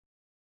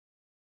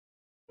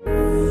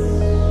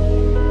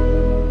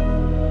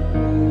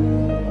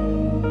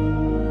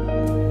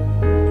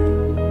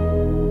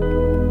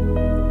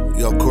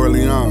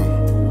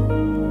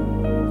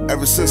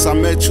Ever since I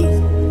met you,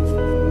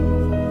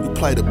 you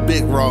played a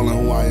big role in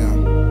who I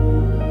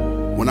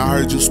am. When I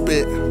heard you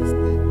spit,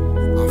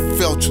 I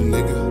felt you,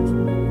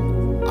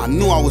 nigga. I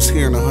knew I was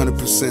hearing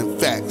 100%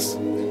 facts.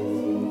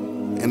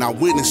 And I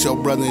witnessed your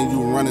brother and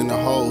you running the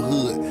whole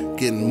hood,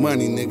 getting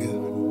money, nigga.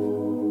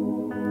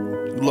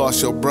 You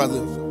lost your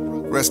brother,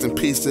 rest in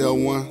peace,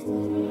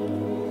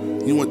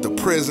 L1. You went to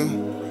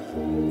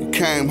prison, you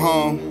came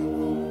home,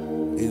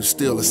 and you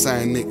still the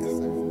same nigga.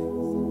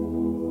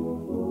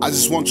 I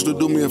just want you to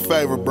do me a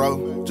favor,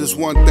 bro. Just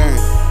one thing.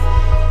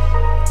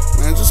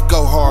 Man, just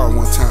go hard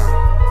one time.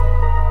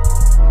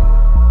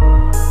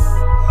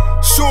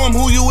 Show them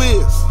who you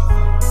is.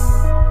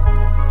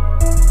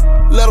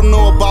 Let them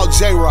know about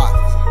J-Rock.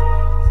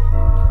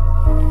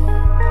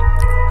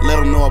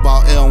 Let them know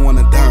about L1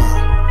 and Don.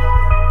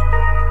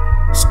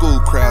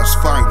 Schoolcraft's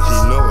finest.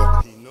 You know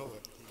it.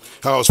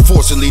 I was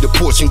fortunately the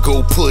portion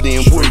go put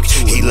in work.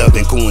 He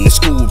loving going to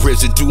school,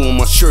 residue on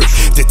my shirt.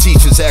 The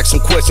teachers ask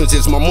some questions,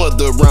 is my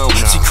mother around?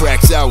 She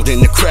cracks out in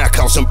the crack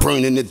house, I'm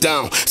burning it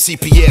down.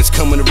 CPS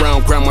coming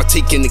around, grandma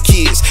taking the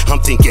kids. I'm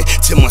thinking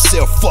to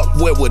myself, fuck,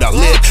 where would I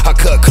live? I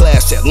cut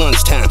class at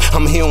lunchtime,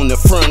 I'm here on the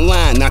front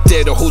line. Not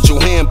there to hold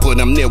your hand,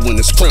 but I'm there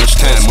when it's crunch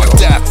time. I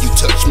die if you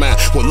touch mine,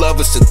 when love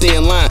is a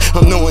thin line.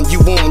 I'm knowing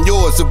you want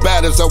yours as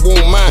bad as I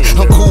want mine.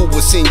 I'm cool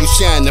with seeing you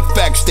shine, the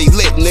facts stay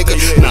lit, nigga.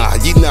 Nah,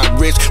 you not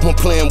rich, I'm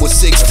playing with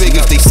 6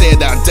 figures. They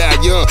said I die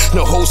young,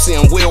 no hoes say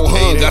I'm well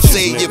hung. I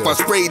say if I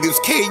spray this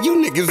K,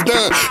 you niggas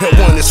done. And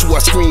one is who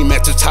I scream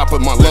at the top of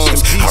my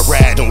lungs. I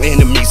ride on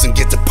enemies and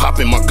get to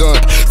popping my gun.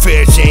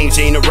 Fair change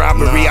ain't a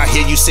robbery. I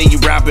hear you say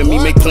you robbing me.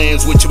 Make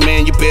plans with your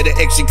man, you better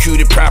execute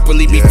it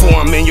properly. Before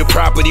I'm in your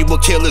property,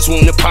 what killers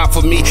wanna pop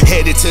for me?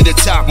 Headed to the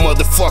top,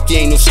 motherfucker,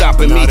 ain't no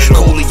stopping me.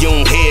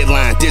 Corleone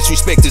headline,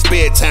 disrespect is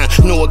bedtime.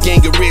 Know a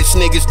gang of rich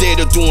niggas there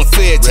to doing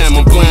fair time.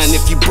 I'm blind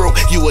if you broke,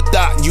 you a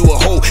thought, you a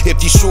hoe.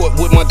 If you short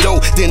with my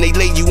dough, then they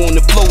lay you on the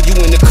floor. You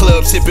in the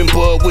club sipping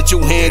bud with your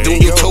hand on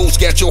your toes.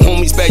 Got your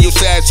homies by your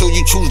side, so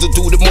you choose to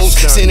do the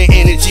most. Sending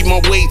energy my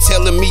way,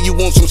 telling me you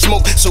want some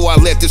smoke. So I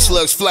let the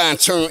slugs fly and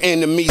turn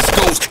enemies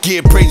ghosts.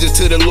 Give praises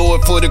to the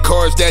Lord for the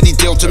cards that he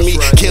dealt to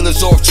me.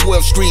 Killers off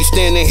 12th Street,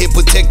 standing here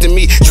protecting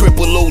me.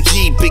 Triple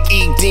OG, Big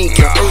E, Dink,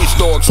 and Earth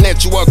Dog.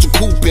 Snatch you out the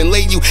coop and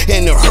lay you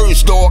in the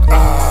hearse, dog.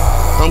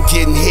 I'm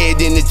getting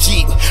head in the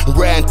Jeep,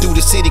 riding through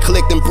the city,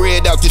 collecting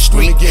bread out the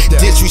street.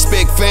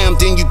 Disrespect fam,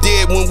 then you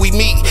dead when we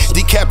meet.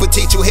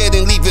 Decapitate your head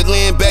and leave it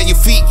laying by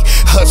your feet.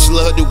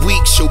 Hustler of the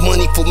week, show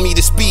money for me to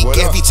speak.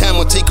 Every time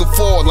I take a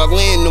fall, I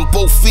land on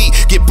both feet.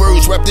 Get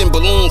birds wrapped in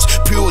balloons,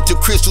 pure with the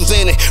crystals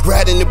in it.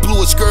 Riding the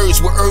bluest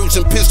skirts with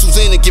herbs and pistols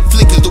in it. Get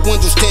flickers, the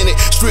windows tinted.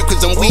 Strip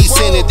cause I'm weed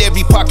scented.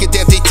 Every pocket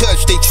that they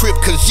touch, they trip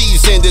cause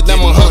G's ended.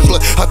 I'm a hustler,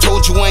 I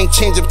told you I ain't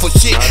changing for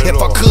shit. If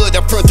I could,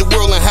 I front the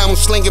world and how I'm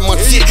slinging my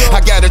shit. I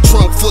got a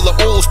trunk full of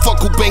O's,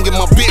 fuck who banging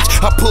my bitch.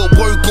 I put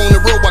work on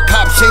the road, I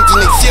cops changing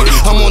their shit.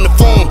 I'm on the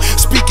phone,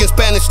 speaking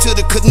Spanish to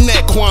the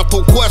connect.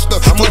 Cuanto cuesta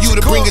for you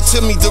to bring it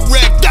to me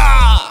direct.